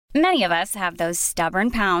Many of us have those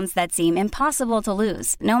stubborn pounds that seem impossible to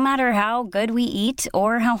lose, no matter how good we eat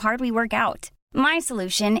or how hard we work out. My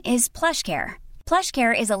solution is PlushCare.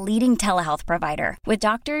 PlushCare is a leading telehealth provider with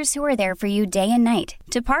doctors who are there for you day and night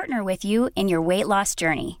to partner with you in your weight loss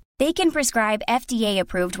journey. They can prescribe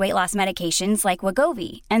FDA-approved weight loss medications like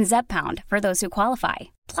Wegovy and Zepbound for those who qualify.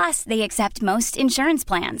 Plus, they accept most insurance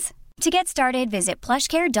plans. To get started, visit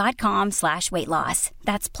plushcare.com/weightloss.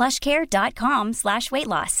 That's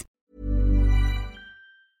plushcare.com/weightloss.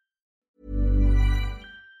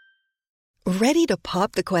 Ready to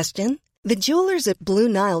pop the question? The jewelers at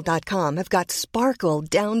BlueNile.com have got sparkle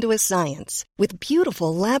down to a science with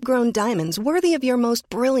beautiful lab-grown diamonds worthy of your most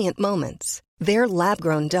brilliant moments. Their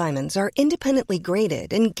lab-grown diamonds are independently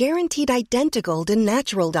graded and guaranteed identical to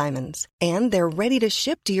natural diamonds, and they're ready to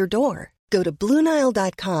ship to your door. Go to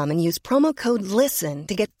BlueNile.com and use promo code LISTEN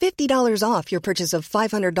to get $50 off your purchase of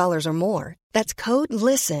 $500 or more. That's code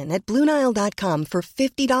LISTEN at BlueNile.com for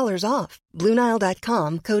 $50 off.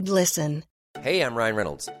 BlueNile.com, code LISTEN. Hey, I'm Ryan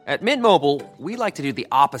Reynolds. At Mint Mobile, we like to do the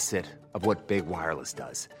opposite of what Big Wireless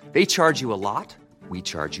does. They charge you a lot, we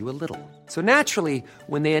charge you a little. So naturally,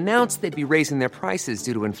 when they announced they'd be raising their prices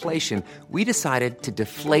due to inflation, we decided to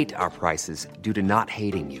deflate our prices due to not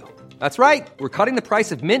hating you. That's right. We're cutting the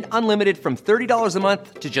price of Mint Unlimited from $30 a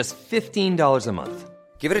month to just $15 a month.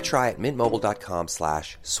 Give it a try at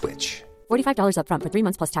mintmobile.com/switch. $45 up front for 3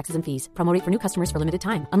 months plus taxes and fees. Promo rate for new customers for limited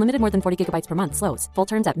time. Unlimited more than 40 gigabytes per month. Slows full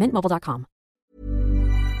terms at mintmobile.com.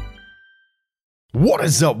 What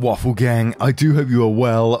is up, Waffle Gang? I do hope you are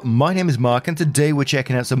well. My name is Mark, and today we're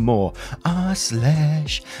checking out some more Am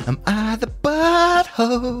I the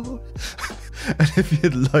Butthole? And if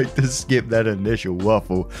you'd like to skip that initial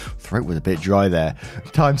waffle, throat was a bit dry there.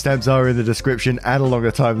 Timestamps are in the description and along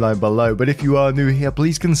the timeline below. But if you are new here,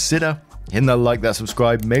 please consider hitting that like, that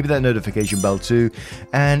subscribe, maybe that notification bell too.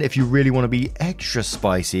 And if you really want to be extra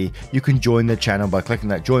spicy, you can join the channel by clicking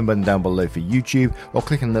that join button down below for YouTube, or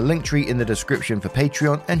clicking the link tree in the description for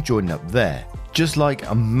Patreon and joining up there. Just like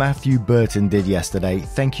Matthew Burton did yesterday,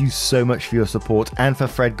 thank you so much for your support, and for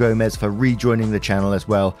Fred Gomez for rejoining the channel as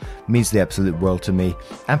well. It means the absolute world to me.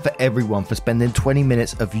 And for everyone for spending 20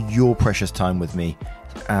 minutes of your precious time with me.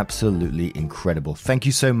 Absolutely incredible. Thank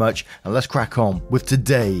you so much, and let's crack on with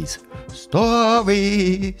today's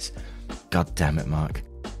stories. God damn it, Mark.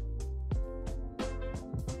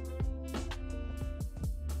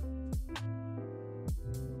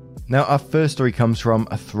 Now, our first story comes from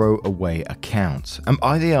a throwaway account. Am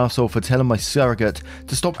I the arsehole for telling my surrogate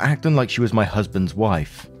to stop acting like she was my husband's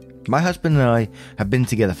wife? My husband and I have been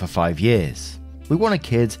together for 5 years. We wanted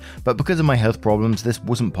kids, but because of my health problems, this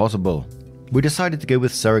wasn't possible. We decided to go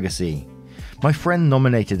with surrogacy. My friend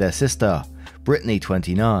nominated their sister, Brittany,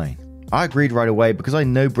 29. I agreed right away because I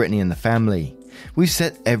know Brittany and the family. We've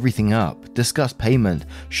set everything up, discussed payment,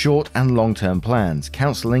 short and long-term plans,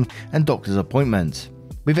 counselling and doctor's appointments.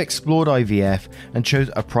 We've explored IVF and chose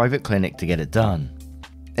a private clinic to get it done.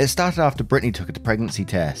 It started after Brittany took a pregnancy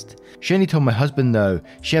test. She only told my husband though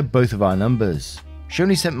she had both of our numbers. She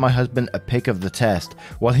only sent my husband a pic of the test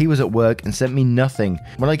while he was at work and sent me nothing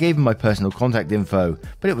when I gave him my personal contact info,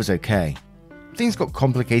 but it was okay. Things got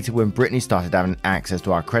complicated when Brittany started having access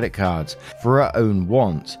to our credit cards for her own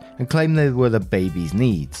wants and claimed they were the baby's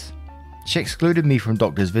needs. She excluded me from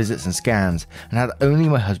doctor's visits and scans and had only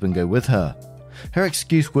my husband go with her. Her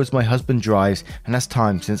excuse was my husband drives and has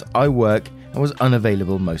time since I work and was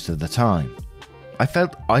unavailable most of the time. I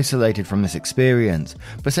felt isolated from this experience,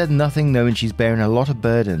 but said nothing knowing she's bearing a lot of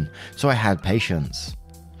burden, so I had patience.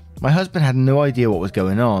 My husband had no idea what was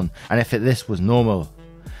going on and if this was normal.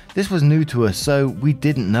 This was new to us, so we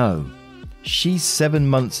didn't know. She's 7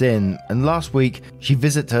 months in, and last week she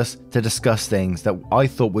visited us to discuss things that I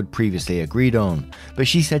thought we'd previously agreed on, but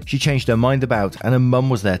she said she changed her mind about, and her mum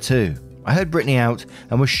was there too. I heard Brittany out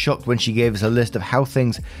and was shocked when she gave us a list of how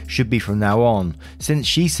things should be from now on, since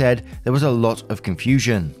she said there was a lot of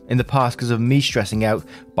confusion in the past because of me stressing out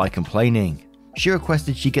by complaining. She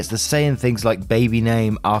requested she gets to saying things like baby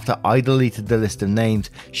name after I deleted the list of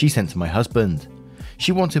names she sent to my husband.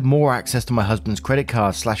 She wanted more access to my husband's credit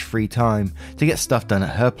card / free time to get stuff done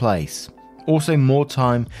at her place. Also more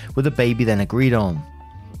time with the baby than agreed on.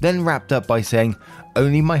 Then wrapped up by saying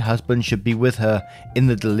only my husband should be with her in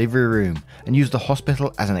the delivery room and use the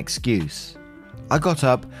hospital as an excuse. I got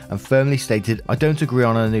up and firmly stated I don't agree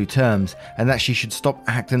on her new terms and that she should stop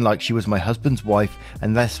acting like she was my husband's wife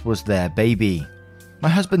and this was their baby. My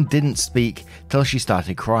husband didn't speak till she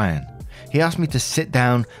started crying. He asked me to sit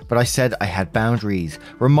down, but I said I had boundaries,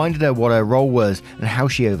 reminded her what her role was and how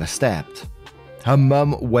she overstepped. Her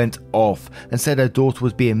mum went off and said her daughter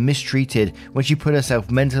was being mistreated when she put herself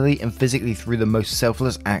mentally and physically through the most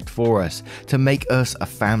selfless act for us, to make us a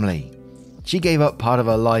family. She gave up part of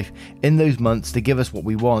her life in those months to give us what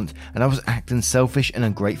we want, and I was acting selfish and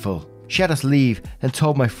ungrateful. She had us leave, then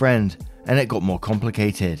told my friend, and it got more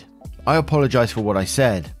complicated. I apologise for what I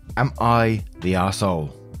said. Am I the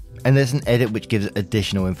arsehole? And there's an edit which gives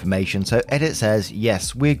additional information. So edit says,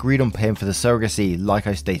 yes, we agreed on paying for the surrogacy like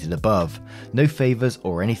I stated above. No favours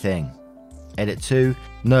or anything. Edit 2,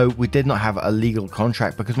 no, we did not have a legal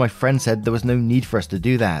contract because my friend said there was no need for us to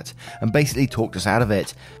do that, and basically talked us out of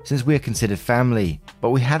it, since we are considered family, but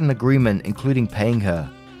we had an agreement including paying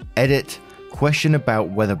her. Edit, question about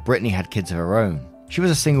whether Brittany had kids of her own. She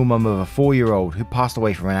was a single mum of a 4-year-old who passed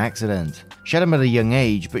away from an accident. She had him at a young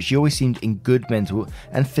age, but she always seemed in good mental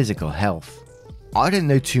and physical health. I didn't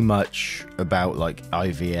know too much about like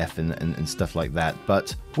IVF and stuff like that,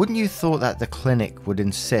 but wouldn't you thought that the clinic would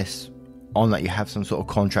insist on that you have some sort of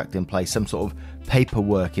contract in place, some sort of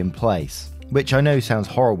paperwork in place? Which I know sounds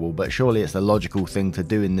horrible, but surely it's the logical thing to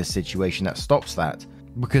do in this situation that stops that.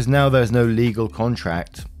 Because now there's no legal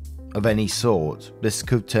contract of any sort. This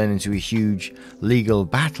could turn into a huge legal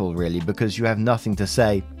battle, really, because you have nothing to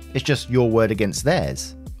say. It's just your word against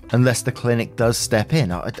theirs. Unless the clinic does step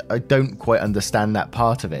in. I don't quite understand that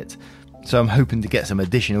part of it. So I'm hoping to get some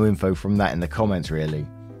additional info from that in the comments, really.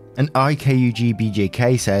 And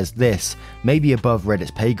IKUGBJK says this may be above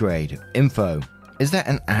Reddit's pay grade. Info. Is there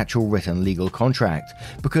an actual written legal contract?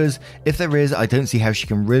 Because if there is, I don't see how she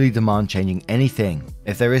can really demand changing anything.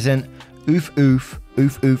 If there isn't, oof oof,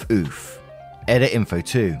 oof oof oof. Edit info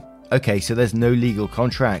 2. Okay, so there's no legal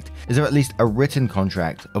contract. Is there at least a written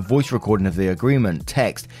contract, a voice recording of the agreement,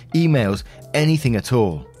 text, emails, anything at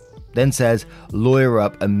all? Then says, lawyer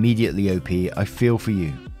up immediately OP, I feel for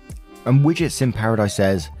you. And Widgets in Paradise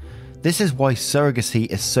says, this is why surrogacy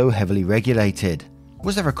is so heavily regulated.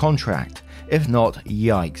 Was there a contract? If not,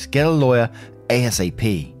 yikes, get a lawyer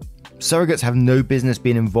ASAP. Surrogates have no business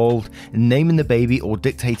being involved in naming the baby or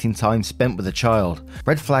dictating time spent with the child.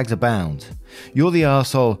 Red flags abound. You're the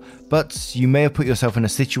arsehole, but you may have put yourself in a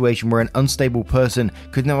situation where an unstable person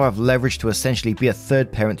could now have leverage to essentially be a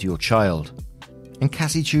third parent to your child. And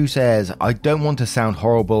Cassie Chu says, I don't want to sound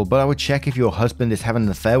horrible, but I would check if your husband is having an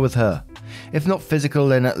affair with her. If not physical,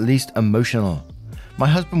 then at least emotional. My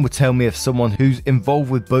husband would tell me if someone who's involved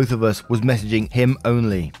with both of us was messaging him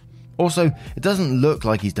only. Also, it doesn't look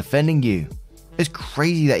like he's defending you. It's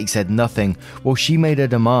crazy that he said nothing while she made her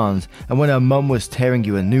demands and when her mum was tearing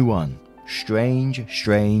you a new one. Strange,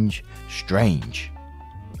 strange, strange.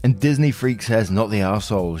 And Disney Freak says not the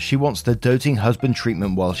arsehole. She wants the doting husband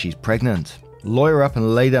treatment while she's pregnant. Lawyer up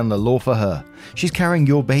and lay down the law for her. She's carrying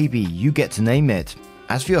your baby, you get to name it.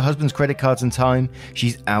 As for your husband's credit cards and time,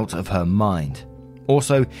 she's out of her mind.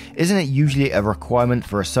 Also, isn't it usually a requirement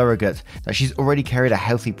for a surrogate that she's already carried a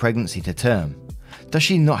healthy pregnancy to term? Does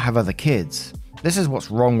she not have other kids? This is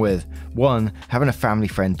what's wrong with 1. Having a family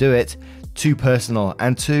friend do it, 2. Personal,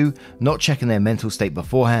 and 2. Not checking their mental state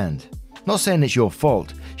beforehand. Not saying it's your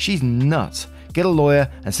fault, she's nuts. Get a lawyer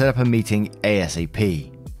and set up a meeting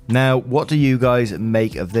ASAP. Now, what do you guys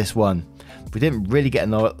make of this one? We didn't really get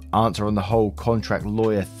an answer on the whole contract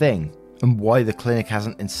lawyer thing. And why the clinic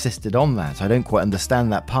hasn't insisted on that. I don't quite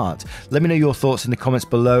understand that part. Let me know your thoughts in the comments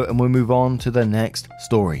below and we'll move on to the next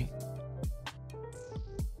story.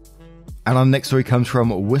 And our next story comes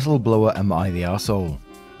from Whistleblower Am I the Arsehole?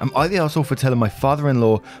 Am I the arsehole for telling my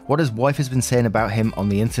father-in-law what his wife has been saying about him on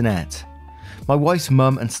the internet? My wife's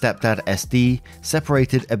mum and stepdad SD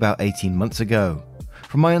separated about 18 months ago.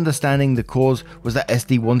 From my understanding, the cause was that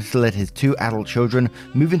SD wanted to let his 2 adult children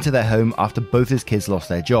move into their home after both his kids lost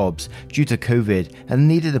their jobs due to COVID and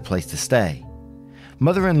needed a place to stay.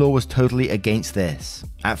 Mother-in-law was totally against this.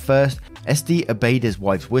 At first, SD obeyed his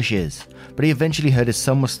wife's wishes, but he eventually heard his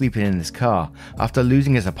son was sleeping in his car after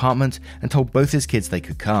losing his apartment and told both his kids they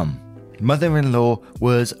could come. Mother-in-law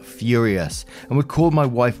was furious and would call my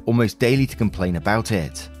wife almost daily to complain about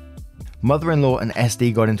it. Mother-in-law and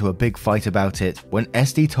SD got into a big fight about it when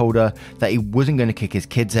SD told her that he wasn't going to kick his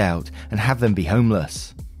kids out and have them be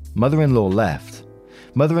homeless. Mother-in-law left.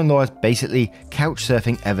 Mother-in-law has basically couch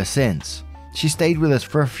surfing ever since. She stayed with us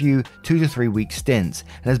for a few 2 to 3 week stints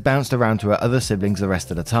and has bounced around to her other siblings the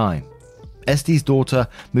rest of the time. SD's daughter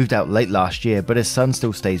moved out late last year, but his son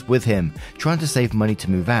still stays with him, trying to save money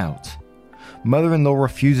to move out. Mother-in-law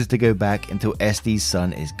refuses to go back until SD's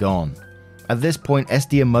son is gone. At this point,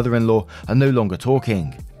 SD and mother-in-law are no longer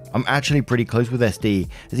talking. I'm actually pretty close with SD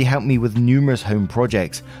as he helped me with numerous home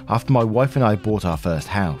projects after my wife and I bought our first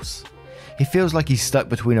house. He feels like he's stuck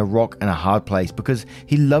between a rock and a hard place because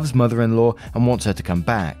he loves mother-in-law and wants her to come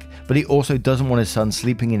back, but he also doesn't want his son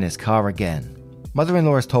sleeping in his car again.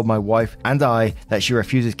 Mother-in-law has told my wife and I that she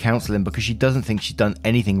refuses counselling because she doesn't think she's done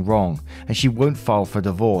anything wrong, and she won't file for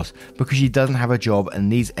divorce because she doesn't have a job and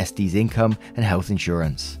needs SD's income and health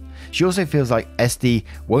insurance. She also feels like SD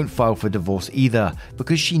won't file for divorce either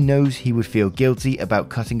because she knows he would feel guilty about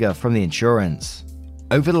cutting her from the insurance.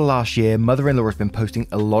 Over the last year, mother-in-law has been posting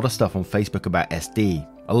a lot of stuff on Facebook about SD.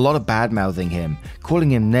 A lot of bad-mouthing him,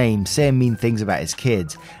 calling him names, saying mean things about his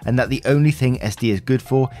kids, and that the only thing SD is good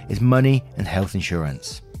for is money and health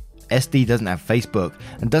insurance. SD doesn't have Facebook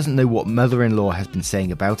and doesn't know what mother-in-law has been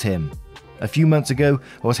saying about him. A few months ago,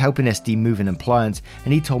 I was helping SD move an appliance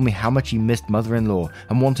and he told me how much he missed mother-in-law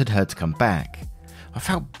and wanted her to come back. I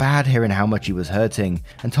felt bad hearing how much he was hurting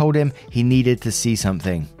and told him he needed to see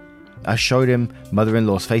something. I showed him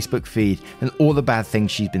mother-in-law's Facebook feed and all the bad things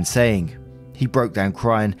she's been saying. He broke down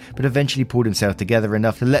crying, but eventually pulled himself together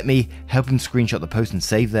enough to let me help him screenshot the post and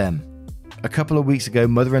save them. A couple of weeks ago,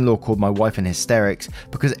 mother-in-law called my wife in hysterics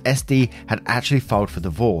because SD had actually filed for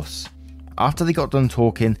divorce. After they got done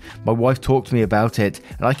talking, my wife talked to me about it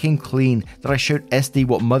and I came clean that I showed SD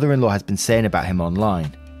what mother-in-law has been saying about him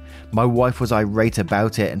online. My wife was irate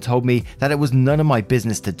about it and told me that it was none of my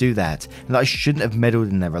business to do that and that I shouldn't have meddled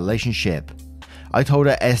in their relationship. I told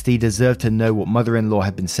her SD deserved to know what mother-in-law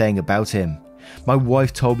had been saying about him. My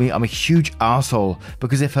wife told me I'm a huge arsehole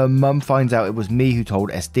because if her mum finds out it was me who told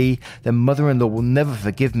SD, then mother-in-law will never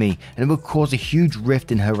forgive me and it will cause a huge rift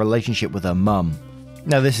in her relationship with her mum.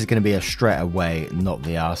 Now this is going to be a straight away not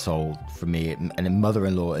the arsehole for me, and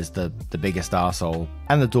mother-in-law is the biggest arsehole,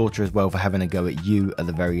 and the daughter as well for having a go at you at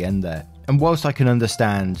the very end there. And whilst I can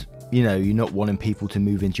understand, you're not wanting people to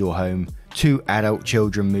move into your home, 2 adult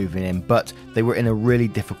children moving in, but they were in a really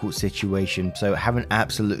difficult situation, so having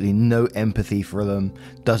absolutely no empathy for them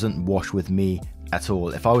doesn't wash with me at all.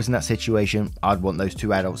 If I was in that situation, I'd want those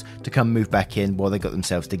 2 adults to come move back in while they got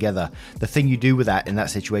themselves together. The thing you do with that in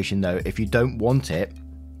that situation though, if you don't want it,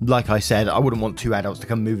 like I said, I wouldn't want 2 adults to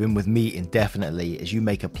come move in with me indefinitely, as you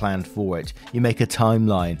make a plan for it. You make a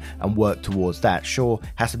timeline and work towards that. Sure,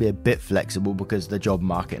 has to be a bit flexible because the job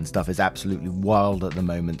market and stuff is absolutely wild at the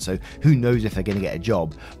moment, so who knows if they're going to get a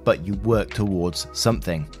job, but you work towards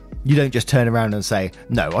something. You don't just turn around and say,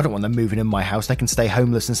 no, I don't want them moving in my house, they can stay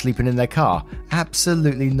homeless and sleeping in their car.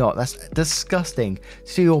 Absolutely not. That's disgusting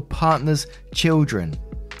to your partner's children.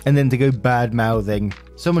 And then to go bad-mouthing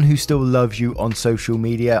someone who still loves you on social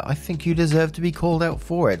media, I think you deserve to be called out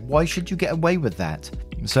for it. Why should you get away with that?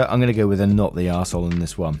 So I'm going to go with a not the arsehole in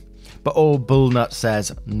this one. But Old Bullnut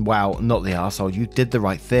says, wow, not the arsehole, you did the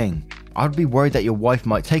right thing. I'd be worried that your wife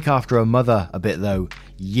might take after her mother a bit though.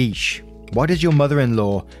 Yeesh. Why does your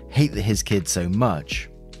mother-in-law hate his kids so much?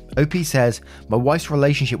 OP says, my wife's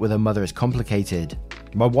relationship with her mother is complicated.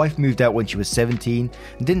 My wife moved out when she was 17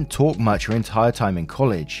 and didn't talk much her entire time in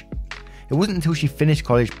college. It wasn't until she finished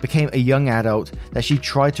college, became a young adult, that she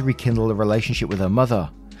tried to rekindle a relationship with her mother.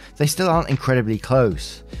 They still aren't incredibly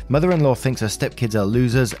close. Mother-in-law thinks her stepkids are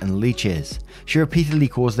losers and leeches. She repeatedly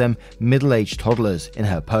calls them middle-aged toddlers in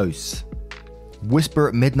her posts. Whisper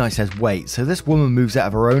at Midnight says, wait, so this woman moves out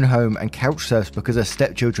of her own home and couch surfs because her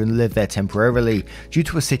stepchildren live there temporarily due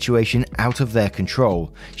to a situation out of their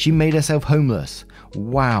control. She made herself homeless.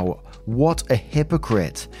 Wow, what a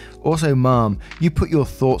hypocrite. Also, Mom, you put your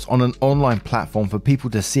thoughts on an online platform for people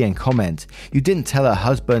to see and comment. You didn't tell her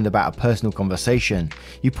husband about a personal conversation.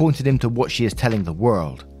 You pointed him to what she is telling the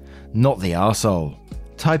world. Not the arsehole.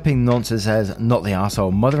 Typing Nonsense says, not the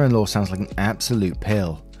arsehole. Mother-in-law sounds like an absolute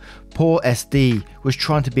pill. Poor SD was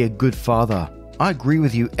trying to be a good father. I agree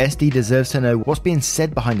with you, SD deserves to know what's being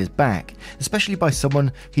said behind his back, especially by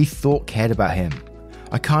someone he thought cared about him.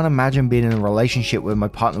 I can't imagine being in a relationship where my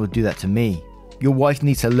partner would do that to me. Your wife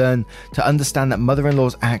needs to learn to understand that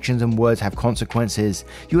mother-in-law's actions and words have consequences.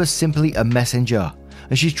 You are simply a messenger,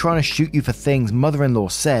 and she's trying to shoot you for things mother-in-law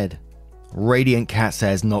said. Radiant Cat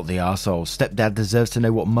says, not the arsehole. Stepdad deserves to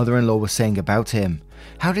know what mother-in-law was saying about him.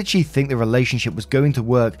 How did she think the relationship was going to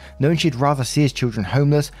work, knowing she'd rather see his children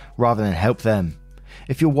homeless rather than help them?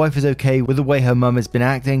 If your wife is okay with the way her mum has been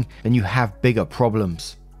acting, then you have bigger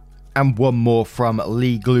problems. And one more from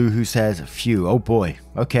Lee Glue, who says, phew, oh boy,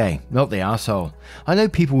 okay, not the arsehole. I know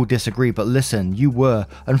people will disagree, but listen, you were,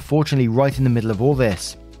 unfortunately, right in the middle of all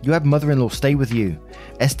this. You had mother-in-law stay with you.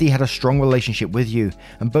 SD had a strong relationship with you,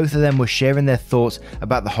 and both of them were sharing their thoughts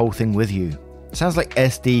about the whole thing with you. Sounds like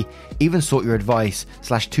SD even sought your advice /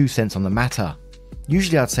 2 cents on the matter.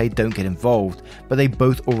 Usually I'd say don't get involved, but they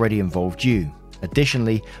both already involved you.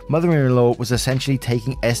 Additionally, mother-in-law was essentially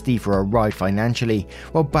taking SD for a ride financially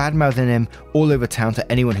while badmouthing him all over town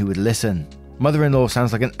to anyone who would listen. Mother-in-law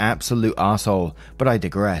sounds like an absolute arsehole, but I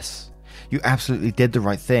digress. You absolutely did the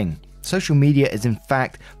right thing. Social media is in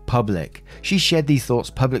fact public. She shared these thoughts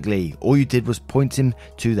publicly. All you did was point him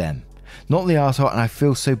to them. Not the arsehole, and I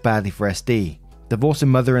feel so badly for SD. Divorcing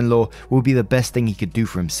mother-in-law will be the best thing he could do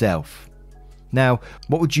for himself. Now,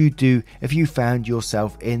 what would you do if you found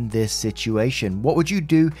yourself in this situation? What would you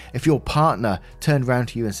do if your partner turned around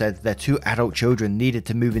to you and said their 2 adult children needed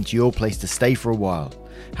to move into your place to stay for a while?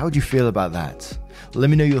 How would you feel about that? Let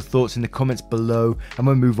me know your thoughts in the comments below, and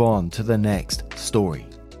we'll move on to the next story.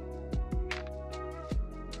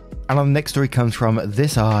 And our next story comes from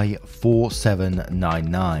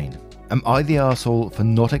ThisEye4799. Am I the arsehole for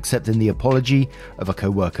not accepting the apology of a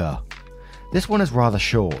co-worker? This one is rather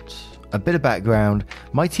short. A bit of background,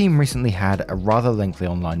 my team recently had a rather lengthy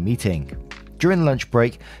online meeting. During lunch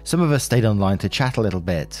break, some of us stayed online to chat a little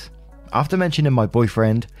bit. After mentioning my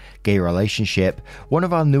boyfriend, gay relationship, one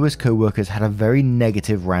of our newest co-workers had a very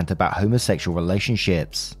negative rant about homosexual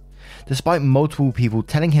relationships. Despite multiple people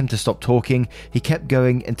telling him to stop talking, he kept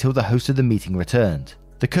going until the host of the meeting returned.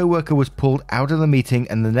 The co-worker was pulled out of the meeting,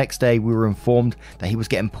 and the next day we were informed that he was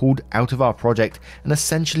getting pulled out of our project and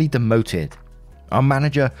essentially demoted. Our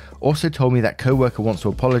manager also told me that co-worker wants to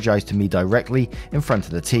apologize to me directly in front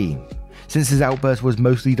of the team, since his outburst was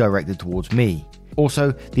mostly directed towards me,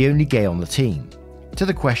 also the only gay on the team. To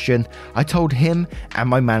the question, I told him and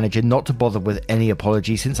my manager not to bother with any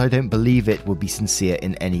apology since I don't believe it would be sincere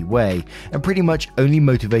in any way, and pretty much only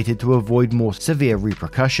motivated to avoid more severe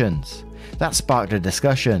repercussions. That sparked a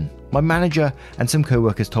discussion. My manager and some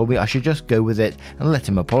co-workers told me I should just go with it and let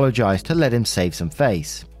him apologize to let him save some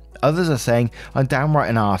face. Others are saying I'm downright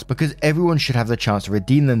an arse because everyone should have the chance to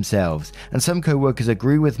redeem themselves, and some co-workers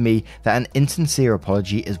agree with me that an insincere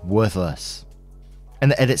apology is worthless.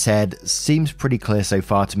 And the edit said, seems pretty clear so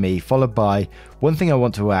far to me, followed by, one thing I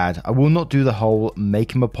want to add, I will not do the whole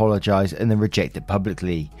make him apologize and then reject it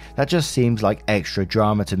publicly. That just seems like extra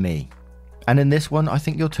drama to me. And in this one, I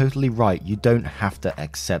think you're totally right. You don't have to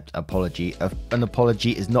accept apology. An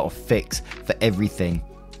apology is not a fix for everything.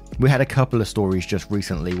 We had a couple of stories just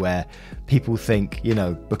recently where people think,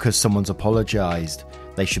 because someone's apologized,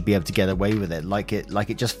 they should be able to get away with it. Like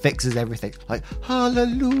it just fixes everything. Like,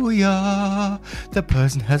 hallelujah, the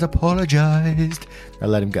person has apologized. Now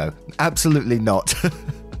let him go. Absolutely not.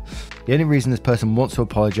 The only reason this person wants to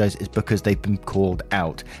apologize is because they've been called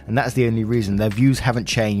out. And that's the only reason. Their views haven't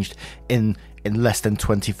changed in less than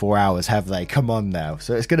 24 hours, have they? Come on now.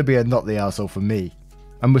 So it's going to be a not the arsehole for me.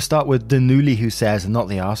 And we'll start with Danuli, who says, not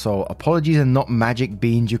the arsehole. Apologies are not magic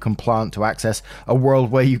beans you can plant to access a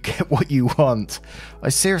world where you get what you want. I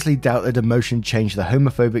seriously doubt that emotion changed the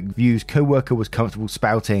homophobic views co-worker was comfortable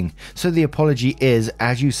spouting, so the apology is,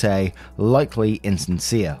 as you say, likely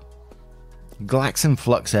insincere. Glaxon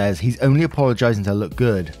Flux says he's only apologising to look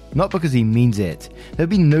good, not because he means it.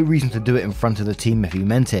 There'd be no reason to do it in front of the team if he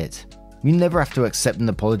meant it. You never have to accept an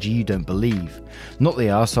apology you don't believe. Not the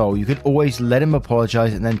arsehole, you could always let him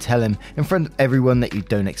apologise and then tell him in front of everyone that you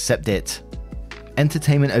don't accept it.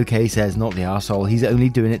 Entertainment OK says not the arsehole, he's only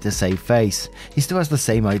doing it to save face. He still has the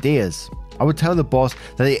same ideas. I would tell the boss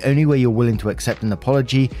that the only way you're willing to accept an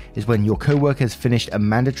apology is when your co-worker has finished a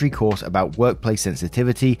mandatory course about workplace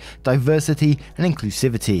sensitivity, diversity and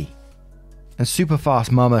inclusivity. And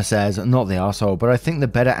Superfast Mama says, not the arsehole, but I think the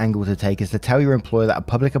better angle to take is to tell your employer that a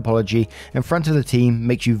public apology in front of the team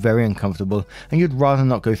makes you very uncomfortable and you'd rather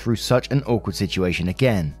not go through such an awkward situation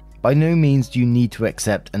again. By no means do you need to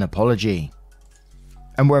accept an apology.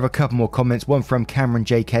 And we have a couple more comments, one from Cameron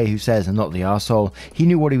JK who says, not the arsehole, he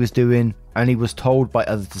knew what he was doing and he was told by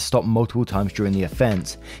others to stop multiple times during the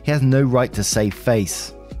offence. He has no right to save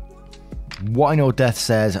face. Wine or Death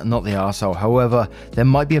says, not the arsehole, however, there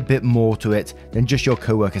might be a bit more to it than just your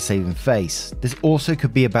co-worker saving face. This also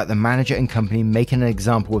could be about the manager and company making an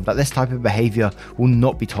example that this type of behaviour will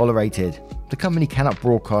not be tolerated. The company cannot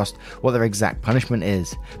broadcast what their exact punishment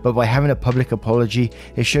is, but by having a public apology,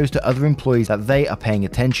 it shows to other employees that they are paying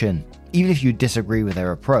attention. Even if you disagree with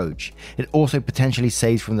their approach, it also potentially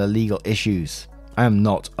saves from the legal issues. I am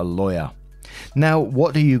not a lawyer. Now,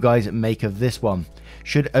 what do you guys make of this one?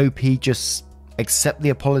 Should OP just accept the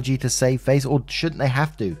apology to save face, or shouldn't they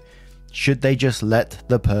have to? Should they just let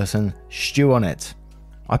the person stew on it?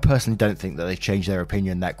 I personally don't think that they've changed their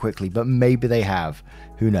opinion that quickly, but maybe they have.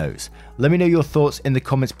 Who knows? Let me know your thoughts in the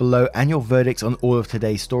comments below and your verdicts on all of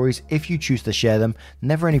today's stories if you choose to share them.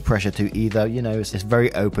 Never any pressure to either. You know, it's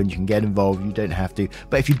very open. You can get involved. You don't have to.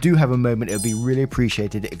 But if you do have a moment, it would be really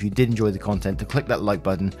appreciated if you did enjoy the content to click that like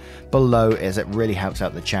button below, as it really helps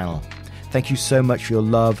out the channel. Thank you so much for your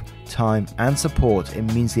love, time, and support. It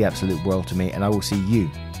means the absolute world to me, and I will see you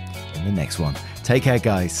in the next one. Take care,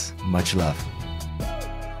 guys. Much love.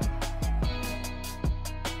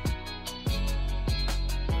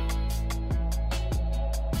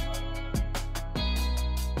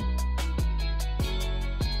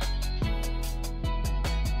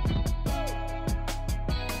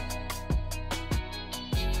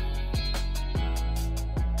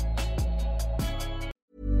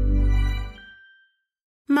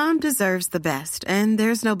 Mom deserves the best, and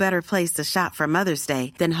there's no better place to shop for Mother's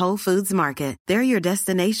Day than Whole Foods Market. They're your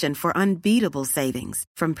destination for unbeatable savings,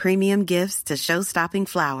 from premium gifts to show-stopping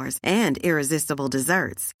flowers and irresistible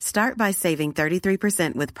desserts. Start by saving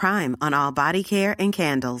 33% with Prime on all body care and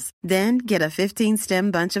candles. Then get a 15-stem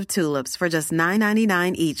bunch of tulips for just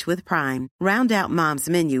 $9.99 each with Prime. Round out Mom's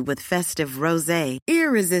menu with festive rosé,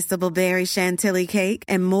 irresistible berry chantilly cake,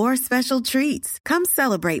 and more special treats. Come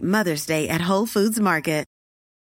celebrate Mother's Day at Whole Foods Market.